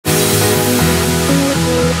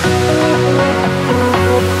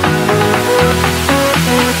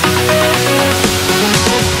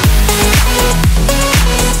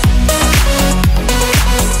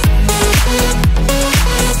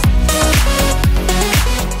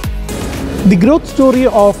The growth story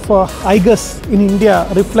of igus in India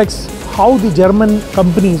reflects how the German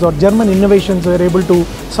companies or German innovations were able to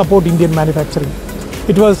support Indian manufacturing.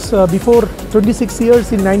 It was before 26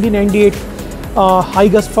 years in 1998,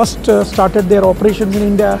 igus first started their operations in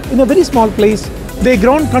India in a very small place. They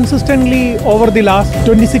grown consistently over the last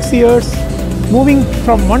 26 years, moving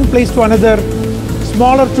from one place to another,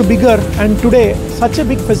 smaller to bigger, and today such a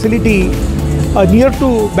big facility near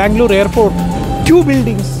to Bengaluru airport. 2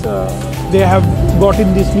 buildings they have got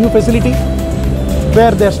in this new facility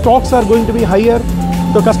where their stocks are going to be higher.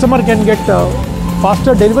 The customer can get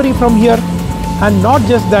faster delivery from here, and not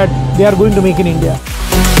just that, they are going to make in India.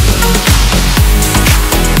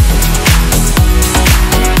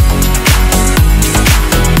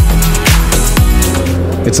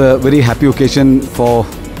 It's a very happy occasion for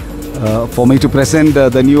me to present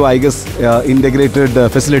the new igus integrated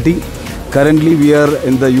facility. Currently we are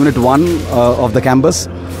in the unit 1 of the campus,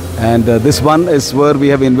 and this one is where we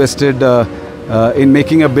have invested in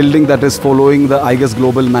making a building that is following the igus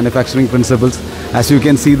global manufacturing principles. As you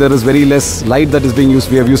can see, there is very less light that is being used.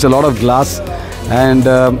 We have used a lot of glass, and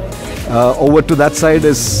over to that side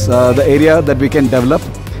is the area that we can develop.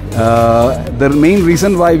 The main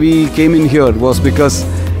reason why we came in here was because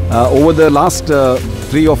over the last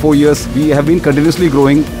 3 or 4 years we have been continuously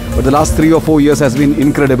growing, but the last 3 or 4 years has been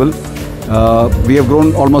incredible. We have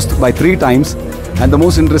grown almost by 3 times, and the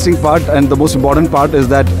most interesting part and the most important part is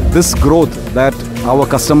that this growth that our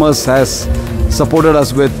customers has supported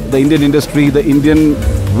us with, the Indian industry, the Indian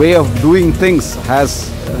way of doing things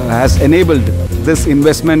has enabled this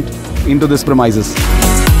investment into this premises.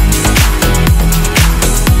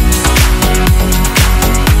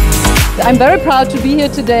 I'm very proud to be here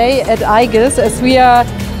today at igus as we are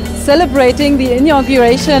celebrating the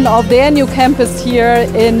inauguration of their new campus here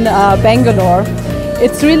in Bengaluru.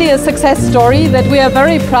 It's really a success story that we are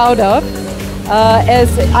very proud of as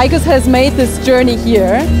igus has made this journey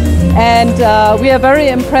here, and we are very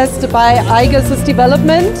impressed by igus's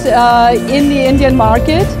development in the Indian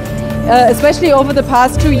market. Especially over the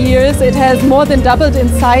past 2 years, it has more than doubled in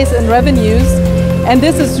size and revenues, and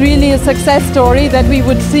this is really a success story that we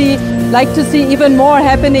would like to see even more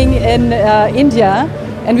happening in India,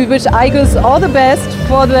 and we wish igus all the best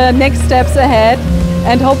for the next steps ahead,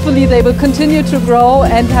 and hopefully they will continue to grow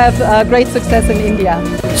and have great success in India.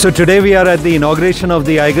 So today we are at the inauguration of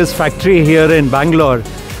the igus factory here in Bangalore,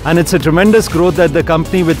 and it's a tremendous growth that the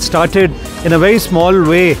company, which started in a very small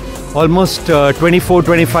way almost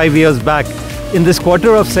 24-25 years back, in this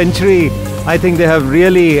quarter of century, I think they have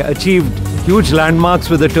really achieved huge landmarks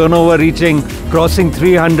with the turnover crossing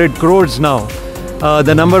 300 crores now.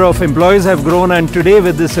 The number of employees have grown, and today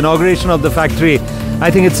with this inauguration of the factory, I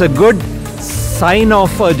think it's a good sign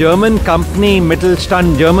of a German company,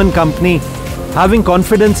 Mittelstand German company, having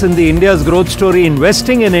confidence in the India's growth story,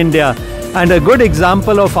 investing in India, and a good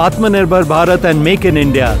example of Atmanirbhar Bharat and Make in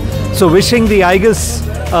India. So wishing the igus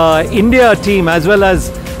India team as well as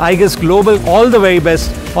igus Global all the very best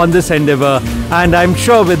on this endeavor, and I'm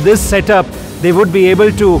sure with this setup they would be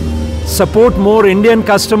able to support more Indian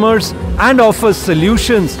customers and offer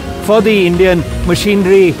solutions for the Indian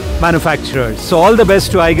machinery manufacturers. So all the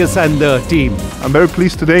best to igus and the team. I'm very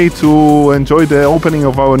pleased today to enjoy the opening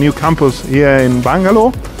of our new campus here in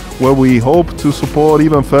Bangalore, where we hope to support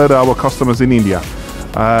even further our customers in India.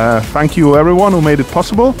 Thank you everyone who made it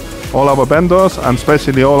possible, all our vendors, and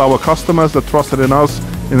especially all our customers that trusted in us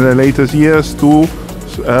in the latest years to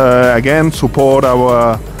again support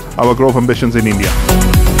our growth ambitions in India.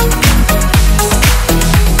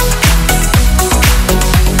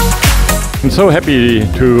 I'm so happy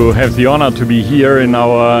to have the honor to be here in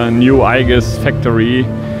our new igus factory.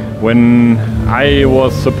 When I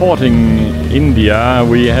was supporting India,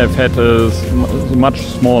 we have had much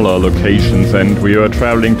smaller locations and we were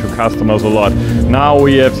traveling to customers a lot. Now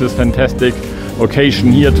we have this fantastic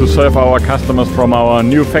occasion here to serve our customers from our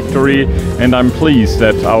new factory, and I'm pleased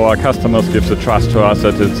that our customers give the trust to us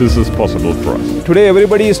that this is possible for us. Today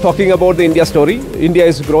everybody is talking about the India story. India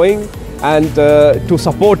is growing, and to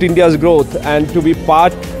support India's growth and to be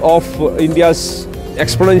part of India's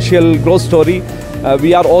exponential growth story,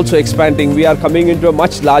 we are also expanding. We are coming into a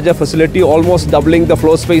much larger facility, almost doubling the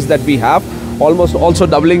floor space that we have, almost also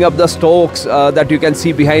doubling up the stocks that you can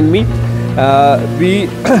see behind me. We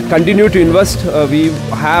continue to invest. We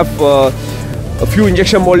have a few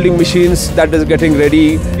injection molding machines that is getting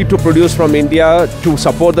ready to produce from India to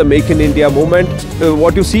support the Make in India movement.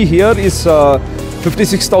 What you see here is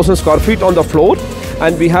 56,000 square feet on the floor,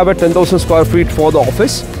 and we have a 10,000 square feet for the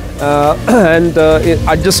office. And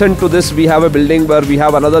adjacent to this, we have a building where we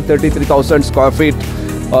have another 33,000 square feet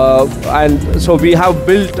And so we have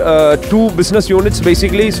built 2 business units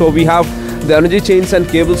basically. So we have the energy chains and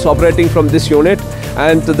cables operating from this unit,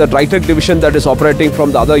 and the dry tech division that is operating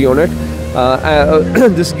from the other unit.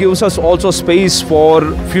 This gives us also space for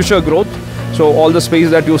future growth. So all the space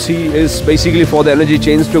that you see is basically for the energy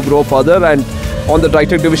chains to grow further, and on the dry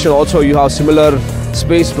tech division also you have similar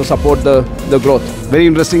space to support the growth. Very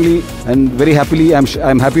interestingly and very happily,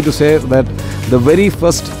 I'm happy to say that the very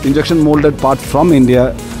first injection molded part from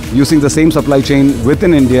India using the same supply chain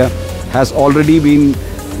within India has already been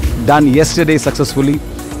done yesterday successfully,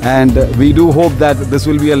 and we do hope that this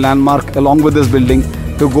will be a landmark along with this building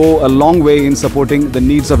to go a long way in supporting the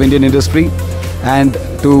needs of Indian industry and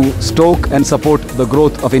to stoke and support the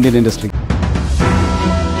growth of Indian industry.